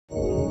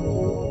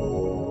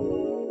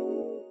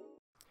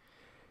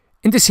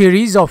In the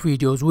series of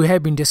videos, we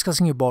have been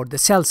discussing about the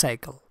cell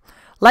cycle.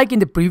 Like in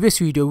the previous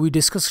video, we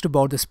discussed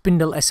about the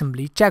spindle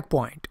assembly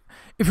checkpoint.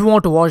 If you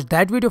want to watch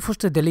that video first,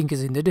 the link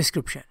is in the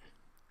description.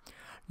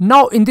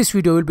 Now in this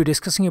video, we'll be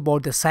discussing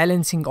about the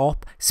silencing of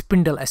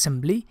spindle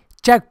assembly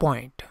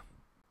checkpoint.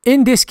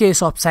 In this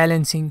case of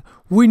silencing,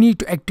 we need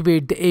to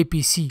activate the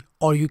APC,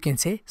 or you can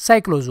say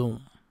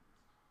cyclosome.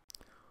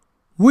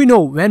 We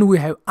know when we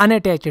have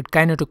unattached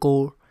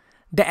kinetochore,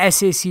 the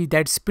SAC,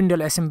 that's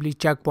spindle assembly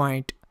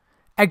checkpoint,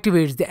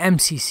 activates the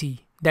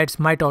MCC, that's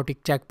mitotic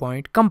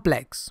checkpoint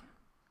complex.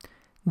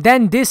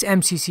 Then this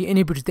MCC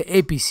inhibits the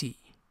APC,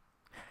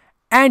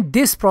 and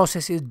this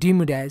process is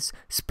deemed as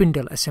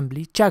spindle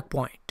assembly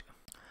checkpoint.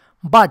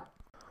 But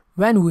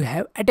when we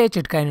have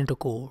attached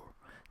kinetochore,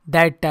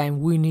 that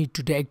time we need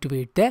to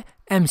deactivate the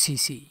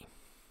MCC.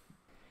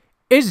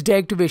 Its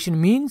deactivation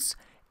means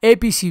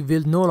APC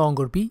will no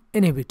longer be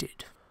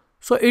inhibited.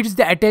 So it is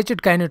the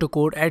attached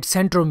kinetochore at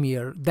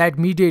centromere that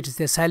mediates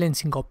the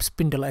silencing of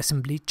spindle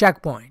assembly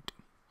checkpoint.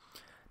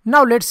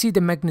 Now let's see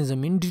the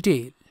mechanism in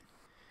detail.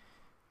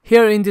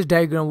 Here in this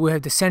diagram we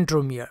have the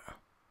centromere,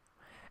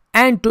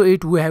 and to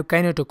it we have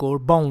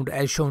kinetochore bound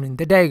as shown in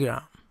the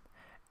diagram.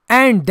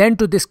 And then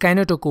to this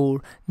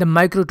kinetochore the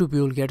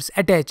microtubule gets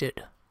attached.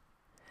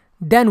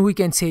 Then we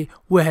can say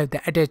we have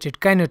the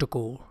attached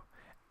kinetochore,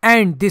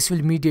 and this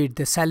will mediate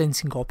the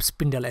silencing of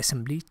spindle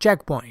assembly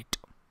checkpoint.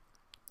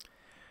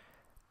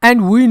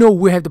 And we know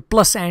we have the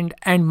plus end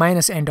and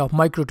minus end of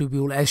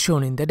microtubule as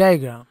shown in the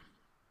diagram.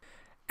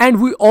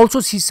 And we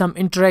also see some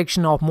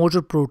interaction of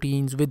motor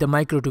proteins with the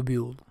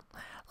microtubule.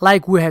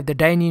 Like we have the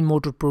dynein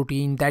motor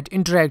protein that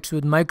interacts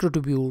with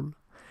microtubule,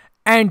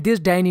 and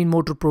this dynein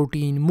motor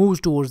protein moves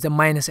towards the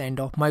minus end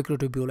of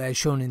microtubule as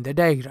shown in the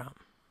diagram.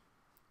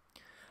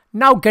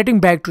 Now getting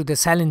back to the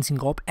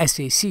silencing of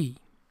SAC.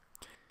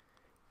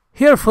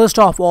 Here first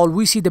of all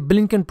we see the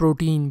Blinken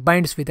protein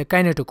binds with the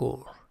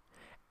kinetochore.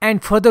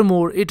 And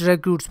furthermore, it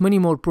recruits many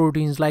more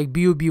proteins like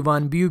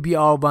BUB1,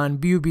 BUBR1,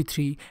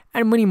 BUB3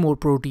 and many more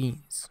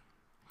proteins.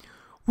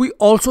 We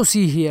also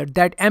see here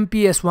that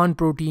MPS1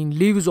 protein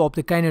leaves off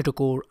the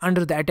kinetochore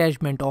under the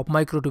attachment of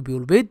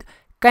microtubule with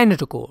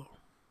kinetochore.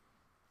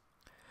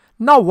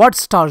 Now what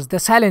starts the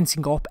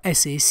silencing of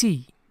SAC?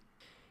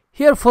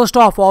 Here first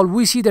of all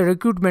we see the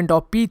recruitment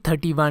of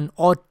P31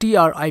 or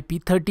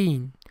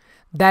TRIP13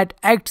 that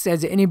acts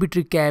as an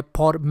inhibitory cap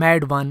for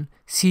MAD1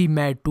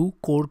 C-MAD2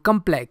 core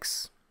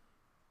complex.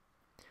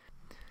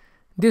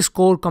 This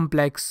core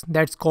complex,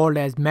 that's called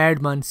as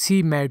MAD1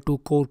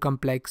 C-MAD2 core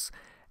complex,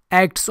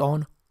 acts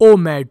on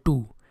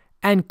OMAD2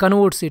 and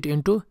converts it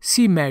into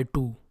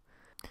C-MAD2.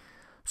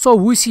 So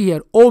we see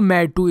here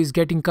OMAD2 is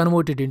getting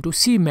converted into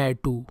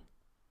C-MAD2.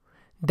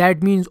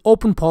 That means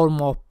open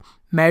form of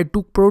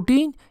MAD2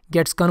 protein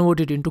gets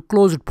converted into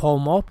closed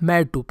form of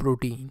MAD2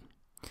 protein,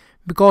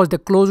 because the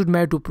closed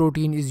MAD2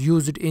 protein is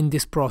used in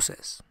this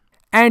process.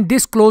 And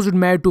this closed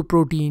MAD2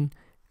 protein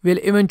will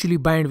eventually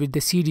bind with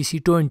the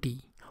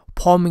CDC20,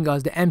 forming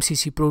as the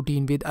MCC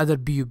protein with other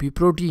BUB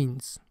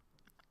proteins.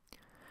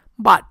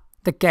 But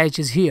the catch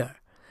is here.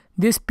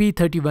 This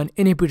P31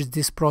 inhibits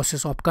this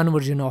process of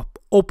conversion of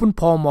open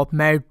form of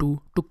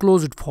MAD2 to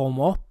closed form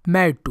of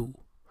MAD2.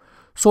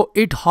 So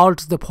it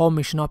halts the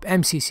formation of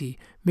MCC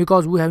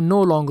because we have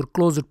no longer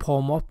closed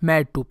form of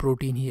MAD2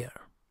 protein here.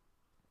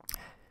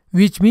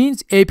 Which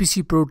means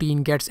APC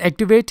protein gets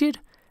activated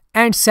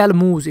and cell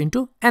moves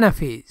into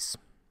anaphase,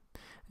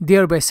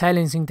 thereby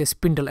silencing the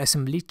spindle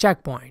assembly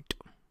checkpoint.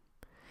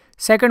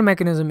 Second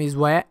mechanism is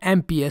via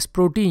MPS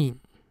protein.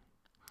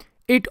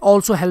 It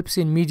also helps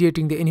in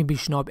mediating the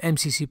inhibition of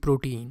MCC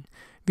protein,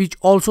 which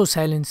also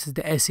silences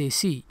the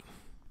SAC.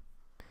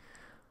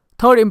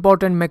 Third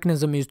important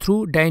mechanism is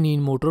through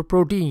dynein motor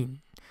protein.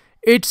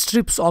 It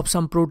strips off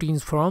some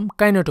proteins from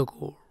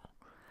kinetochore.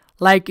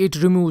 Like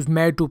it removes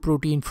MAD2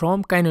 protein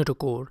from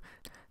kinetochore.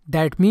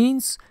 That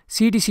means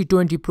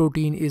CDC20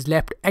 protein is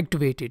left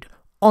activated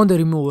on the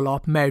removal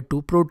of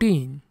MAD2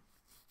 protein.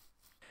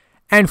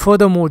 And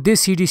furthermore,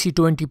 this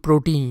CDC20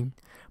 protein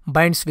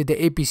binds with the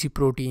APC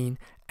protein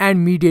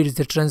and mediates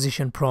the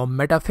transition from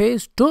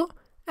metaphase to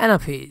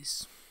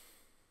anaphase.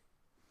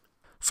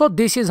 So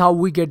this is how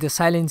we get the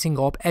silencing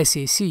of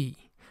SAC.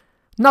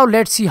 Now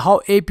let's see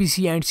how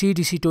APC and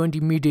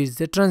CDC20 mediates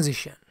the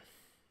transition.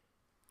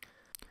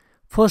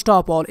 First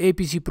of all,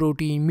 APC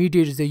protein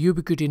mediates the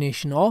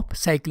ubiquitination of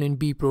cyclin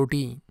B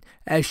protein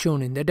as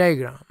shown in the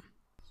diagram.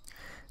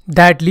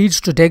 That leads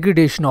to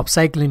degradation of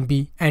cyclin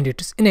B and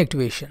its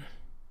inactivation.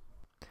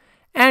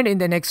 And in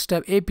the next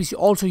step, APC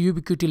also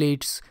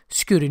ubiquitinates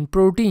serine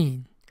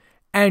protein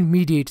and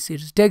mediates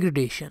its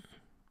degradation.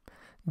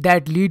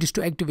 That leads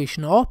to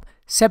activation of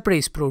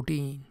separase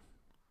protein.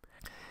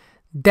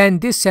 Then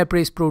this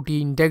separase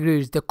protein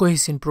degrades the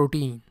cohesin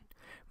protein,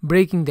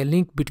 breaking the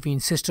link between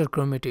sister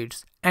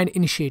chromatids and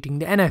initiating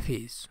the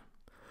anaphase.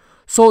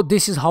 So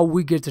this is how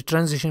we get the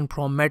transition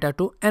from meta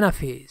to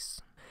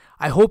anaphase.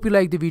 I hope you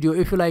like the video.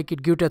 If you like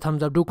it, give it a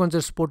thumbs up. Do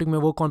consider supporting my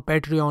work on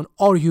Patreon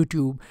or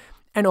YouTube,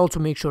 and also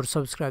make sure to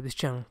subscribe this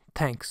channel.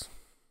 Thanks.